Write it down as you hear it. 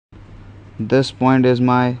this point is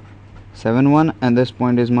my 7-1 and this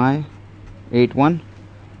point is my 8-1.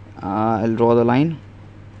 I'll draw the line.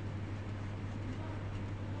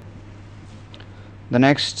 The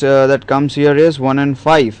next that comes here is 1 and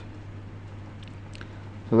 5.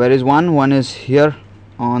 So where is 1? 1 is here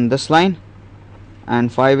on this line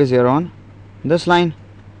and 5 is here on this line.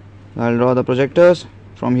 I'll draw the projectors.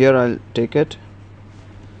 From here I'll take it.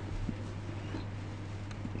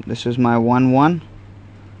 This is my 1-1.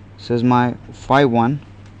 This is my 5-1.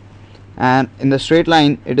 And in the straight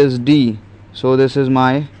line it is D. So this is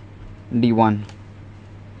my D1.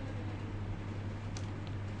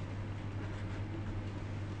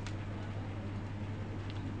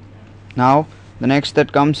 Now the next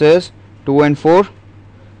that comes is 2 and 4.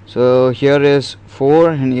 So here is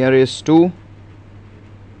 4 and here is 2.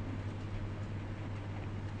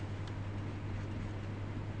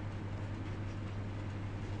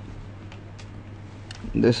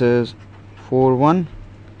 This is 4-1.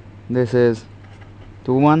 This is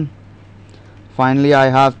 2-1. Finally I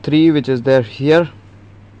have 3, which is there here.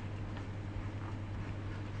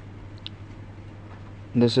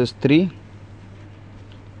 This is 3.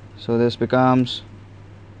 So this becomes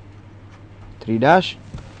 3 dash.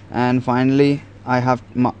 And finally I have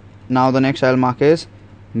now the next I'll mark is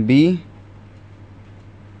B.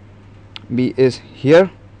 B is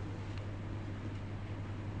here.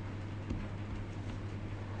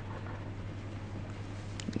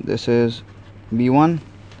 This is B1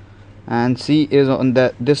 and C is on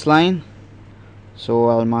this line, so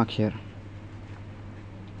I'll mark here.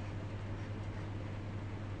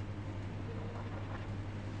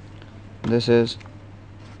 This is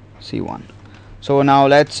C1. So now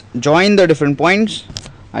let's join the different points.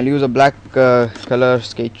 I'll use a black color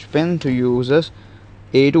sketch pen to use this.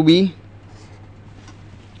 A to B,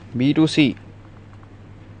 B to C,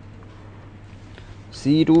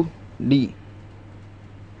 C to D,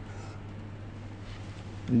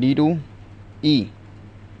 D to E,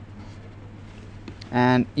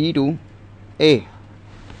 and E to A.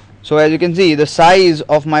 So as you can see, the size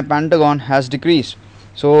of my pentagon has decreased.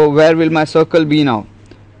 So where will my circle be now?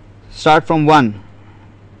 Start from 1,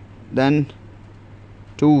 then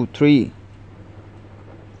 2, 3,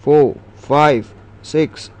 4, 5,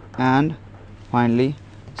 6, and finally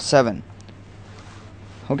 7.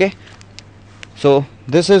 Okay, so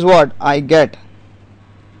this is what I get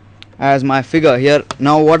as my figure here.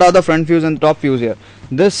 Now what are the front views and top views here?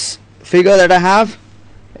 This figure that I have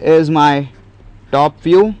is my top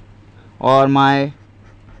view or my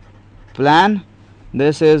plan.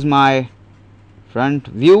 This is my front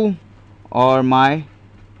view or my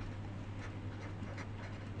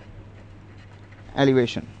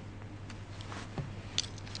elevation.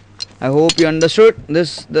 I hope you understood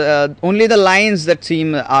this. Only the lines that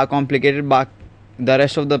seem are complicated, but the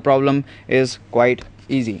rest of the problem is quite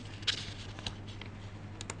easy.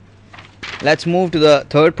 Let's move to the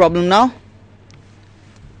third problem now.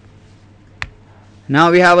 Now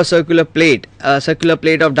we have a circular plate. A circular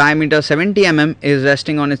plate of diameter 70 mm is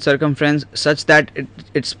resting on its circumference such that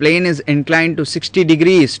its plane is inclined to 60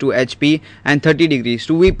 degrees to HP and 30 degrees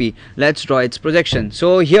to VP. Let's draw its projection.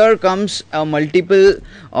 So here comes a multiple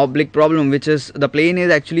oblique problem, which is the plane is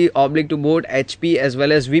actually oblique to both HP as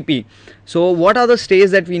well as VP. So what are the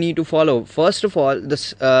steps that we need to follow? First of all,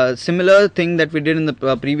 this similar thing that we did in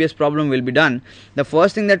the previous problem will be done. The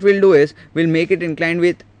first thing that we'll do is we'll make it inclined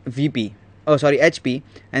with VP. Oh sorry, HP,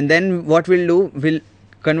 and then what we'll do, we'll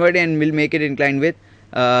convert and we'll make it inclined with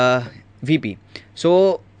VP.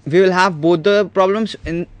 So we will have both the problems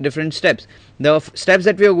in different steps. The steps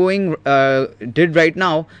that we are going did right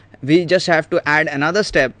now, we just have to add another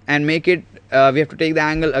step and make it we have to take the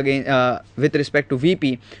angle again with respect to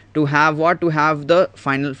VP to have what, to have the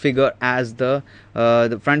final figure as the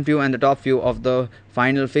front view and the top view of the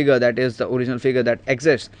final figure, that is the original figure that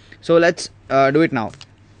exists. So let's do it now.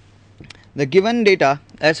 The given data,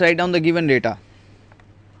 let's write down the given data.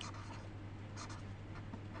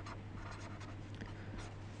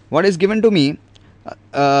 What is given to me?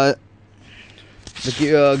 The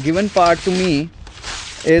given part to me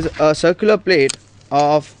is a circular plate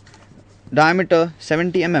of diameter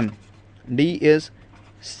 70 mm. D is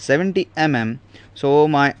 70 mm. So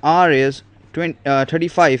my R is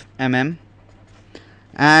 35 mm.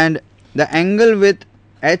 And the angle with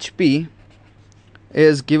HP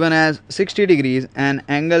is given as 60 degrees and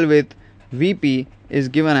angle with VP is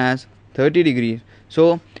given as 30 degrees.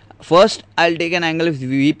 So first I'll take an angle with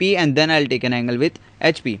VP and then I'll take an angle with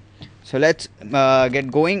HP. So let's get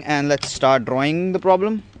going and let's start drawing the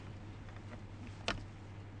problem.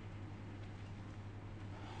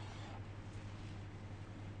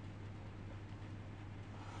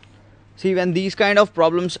 See, when these kind of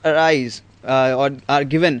problems arise or are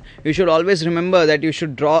given, you should always remember that you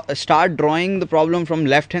should start drawing the problem from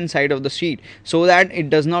left hand side of the sheet, so that it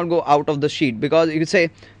does not go out of the sheet. Because you could say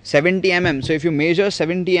 70 mm, so if you measure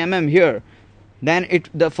 70 mm here, then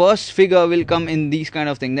the first figure will come in these kind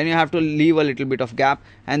of thing, then you have to leave a little bit of gap,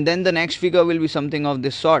 and then the next figure will be something of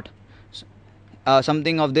this sort,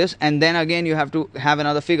 something of this, and then again you have to have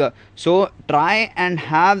another figure. So try and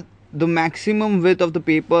have the maximum width of the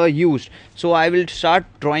paper used. So I will start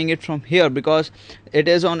drawing it from here, because it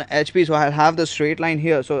is on HP, so I'll have the straight line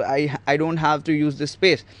here, so I don't have to use this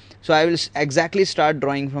space. So I will exactly start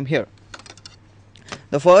drawing from here.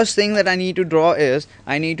 The first thing that I need to draw is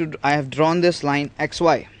I have drawn this line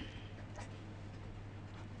XY.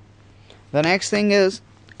 The next thing is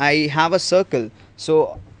I have a circle,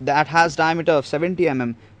 so that has diameter of 70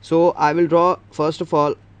 mm. So I will draw first of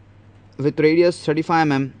all with radius 35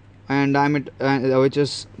 mm and diameter which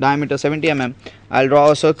is diameter 70 mm. I'll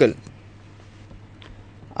draw a circle.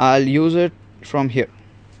 I'll use it from here.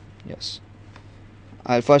 Yes,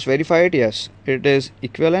 I'll first verify it. Yes, it is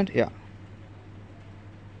equivalent. Yeah.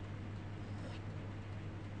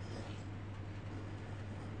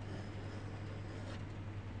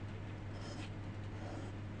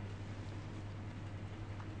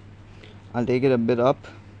 I'll take it a bit up.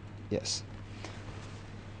 Yes.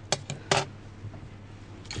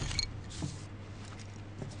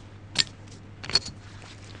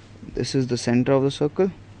 This is the center of the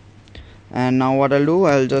circle, and now what I'll do,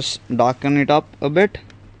 I'll just darken it up a bit.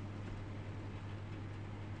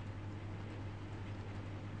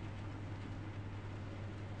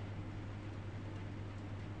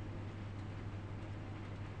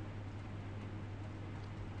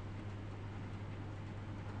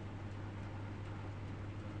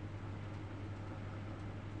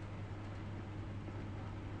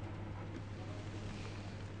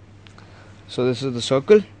 So this is the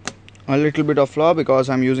circle. A little bit of flaw because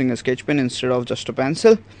I'm using a sketch pen instead of just a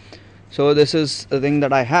pencil. So this is the thing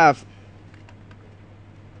that I have.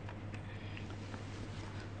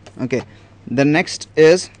 Okay, the next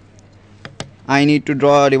is I need to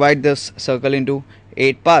divide this circle into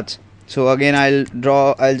 8 parts. So again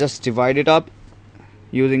I'll just divide it up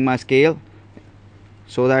using my scale,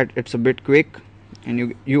 so that it's a bit quick,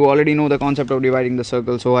 and you already know the concept of dividing the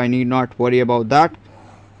circle, so I need not worry about that.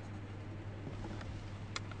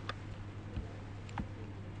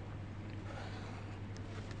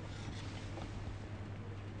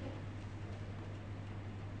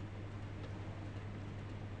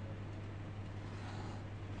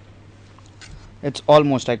 It's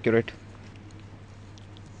almost accurate.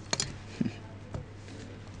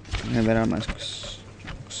 Where are my chunks?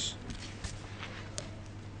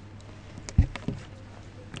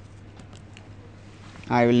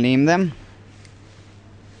 I will name them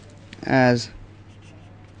as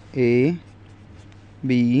A,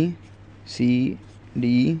 B, C,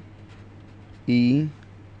 D, E,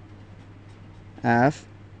 F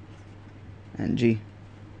and G.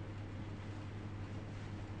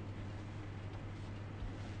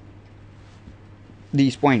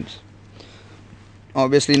 These points.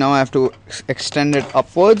 Obviously now I have to extend it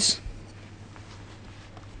upwards.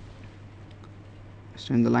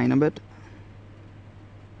 Extend the line a bit.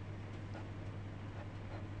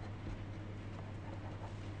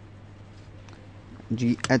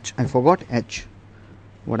 G, H, I forgot H.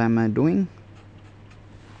 What am I doing?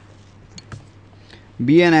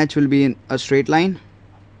 B and H will be in a straight line.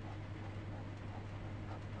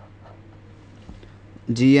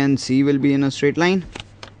 G and C will be in a straight line.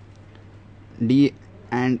 D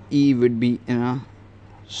and E would be in a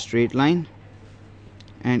straight line,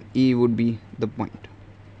 and E would be the point.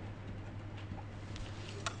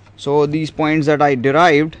 So these points that I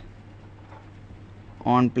derived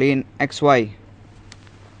on plane XY,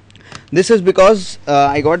 this is because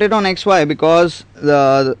I got it on XY because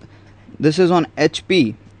this is on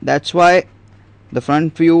HP. That's why the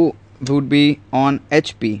front view would be on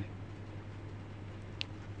HP.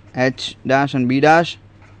 H dash and B dash,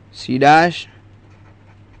 C dash,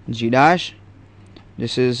 G dash,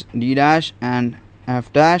 this is D dash and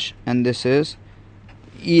F dash, and this is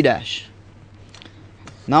E dash.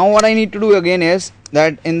 Now what I need to do again is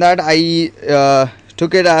that in that I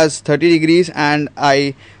took it as 30 degrees and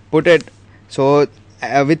I put it, so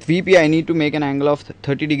with VP I need to make an angle of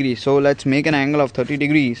 30 degrees. So let's make an angle of 30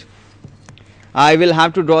 degrees. I will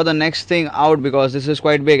have to draw the next thing out because this is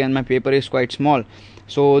quite big and my paper is quite small.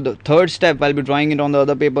 So the third step, I'll be drawing it on the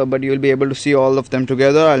other paper, but you will be able to see all of them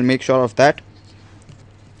together. I'll make sure of that.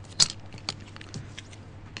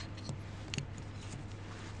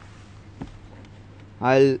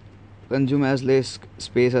 I'll consume as less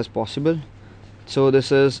space as possible. So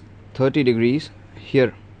this is 30 degrees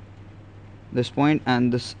here, this point,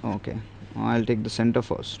 and this. Okay, I'll take the center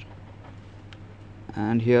first,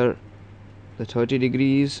 and here the 30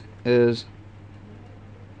 degrees is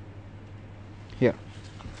here.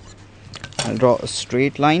 I'll draw a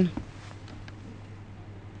straight line.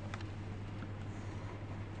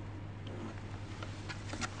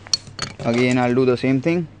 Again I'll do the same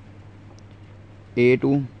thing. A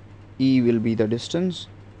to E will be the distance.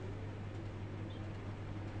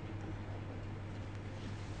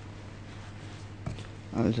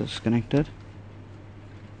 I'll just connect it.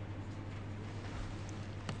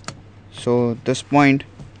 So this point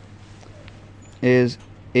is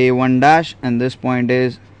A1 dash and this point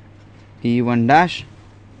is E1 dash.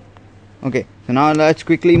 Okay, so now let's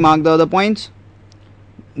quickly mark the other points.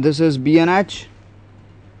 This is B and H.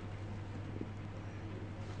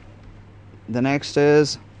 The next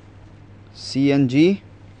is C and G,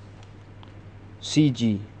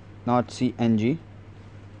 CG, not C and G,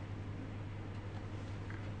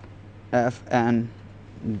 F and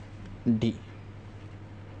D.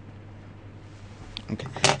 Okay,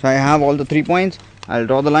 so I have all the 3 points. I'll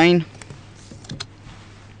draw the line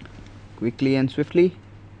quickly and swiftly.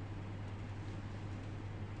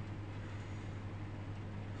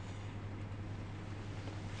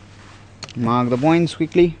 Mark the points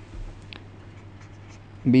quickly.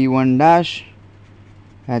 B1 dash,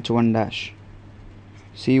 H1 dash,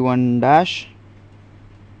 C1 dash,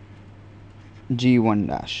 G1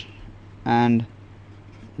 dash, and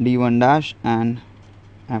D1 dash and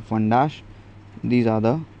F1 dash. These are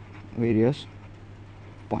the various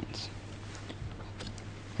points.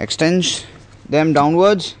 Extend them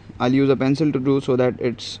downwards. I'll use a pencil to do so that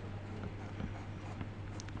it's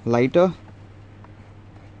lighter.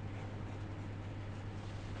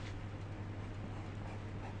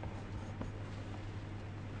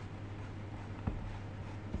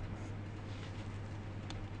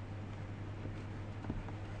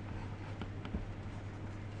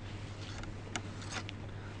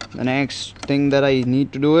 The next thing that I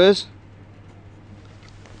need to do is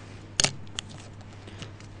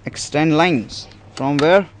extend lines. From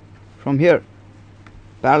where? From here.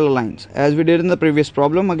 Parallel lines, as we did in the previous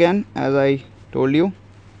problem, again, as I told you.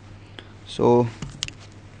 So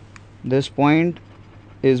this point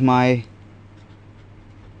is my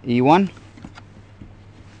E1.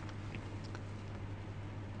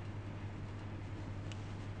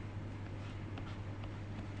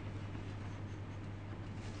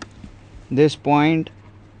 This point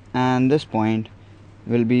and this point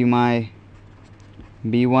will be my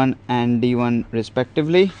B1 and D1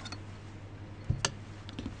 respectively.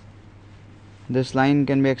 This line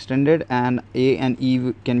can be extended and A and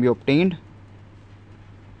E can be obtained.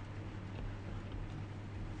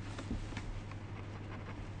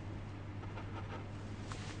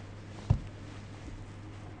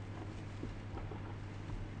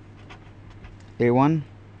 A1,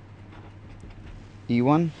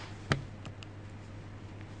 E1.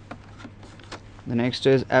 The next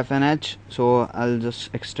is F and H, so I'll just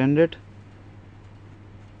extend it.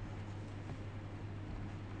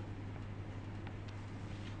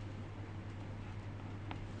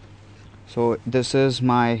 So this is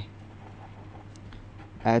my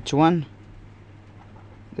H1,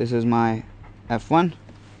 this is my F1.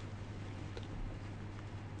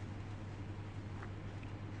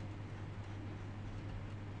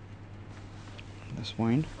 This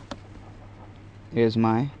point is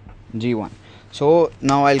my G1. So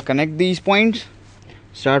now I'll connect these points.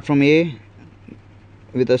 Start from A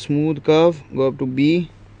with a smooth curve, go up to B,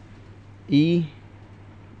 E,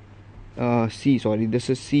 C, sorry, this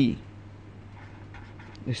is C.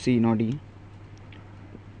 This is C, not E.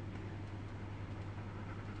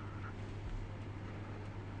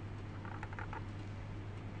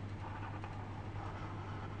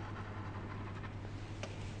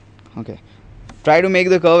 Okay, try to make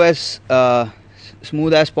the curve as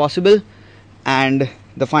smooth as possible. And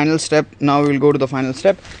the final step, now we will go to the final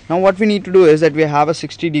step. Now what we need to do is that we have a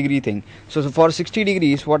 60-degree thing. So for 60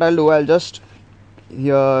 degrees, what I'll do, I'll just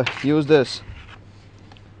use this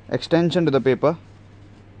extension to the paper.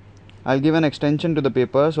 I'll give an extension to the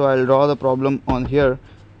paper, so I'll draw the problem on here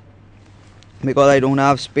because I don't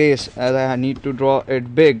have space, as I need to draw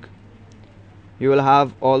it big. You will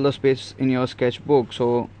have all the space in your sketchbook,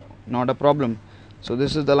 so not a problem. So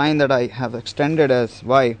this is the line that I have extended as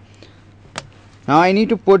Y. Now I need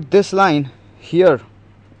to put this line here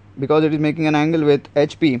because it is making an angle with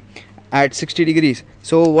HP at 60 degrees.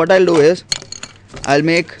 So what I'll do is, I'll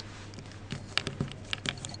make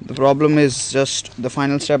the problem is just the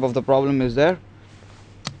final step of the problem is there.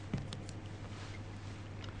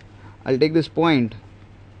 I'll take this point,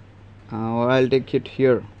 or I'll take it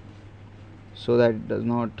here, so that it does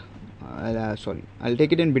not sorry, I'll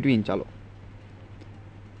take it in between. Chalo,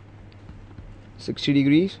 60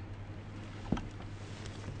 degrees.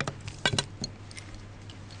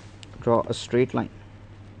 Draw a straight line.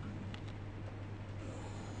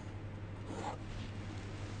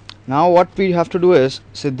 Now what we have to do is,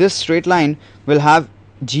 so this straight line will have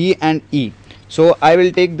G and E. So I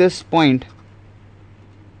will take this point.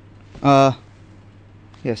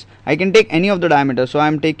 Yes, I can take any of the diameter. So I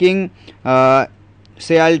am taking,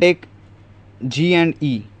 say I'll take G and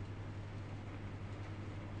E.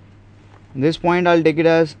 This point I'll take it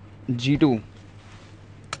as G2.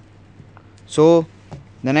 So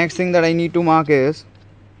the next thing that I need to mark is,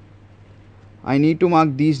 I need to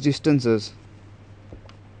mark these distances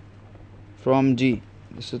from G.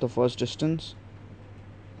 This is the first distance.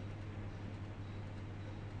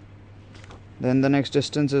 Then the next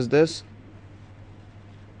distance is this.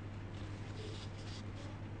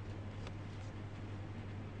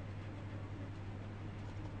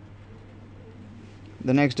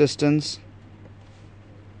 The next distance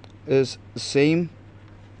is the same.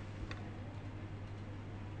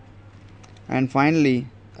 And finally,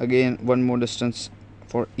 again, one more distance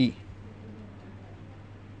for E.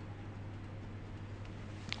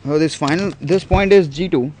 So this point is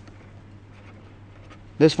G2.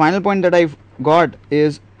 This final point that I've got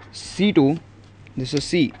is C2. This is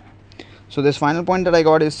C. So this final point that I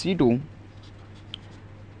got is C2.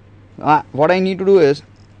 What I need to do is,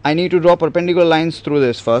 I need to draw perpendicular lines through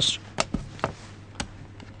this first.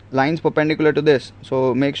 Lines perpendicular to this.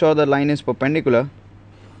 So make sure the line is perpendicular.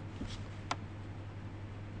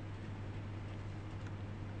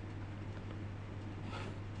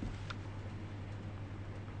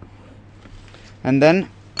 And then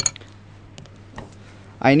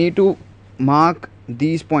I need to mark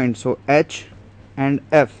these points, so H and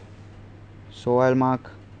F. So I'll mark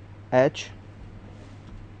H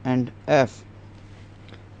and F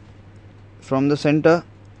from the center,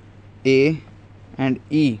 A and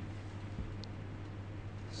E.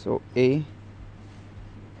 So A,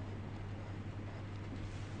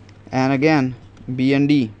 and again B and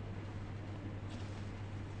D.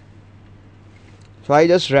 So I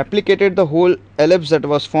just replicated the whole ellipse that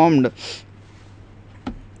was formed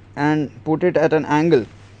and put it at an angle.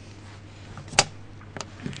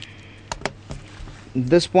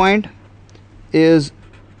 This point is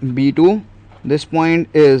B2, this point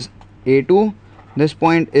is A2, this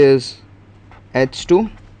point is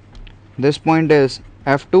H2, this point is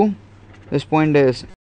F2, this point is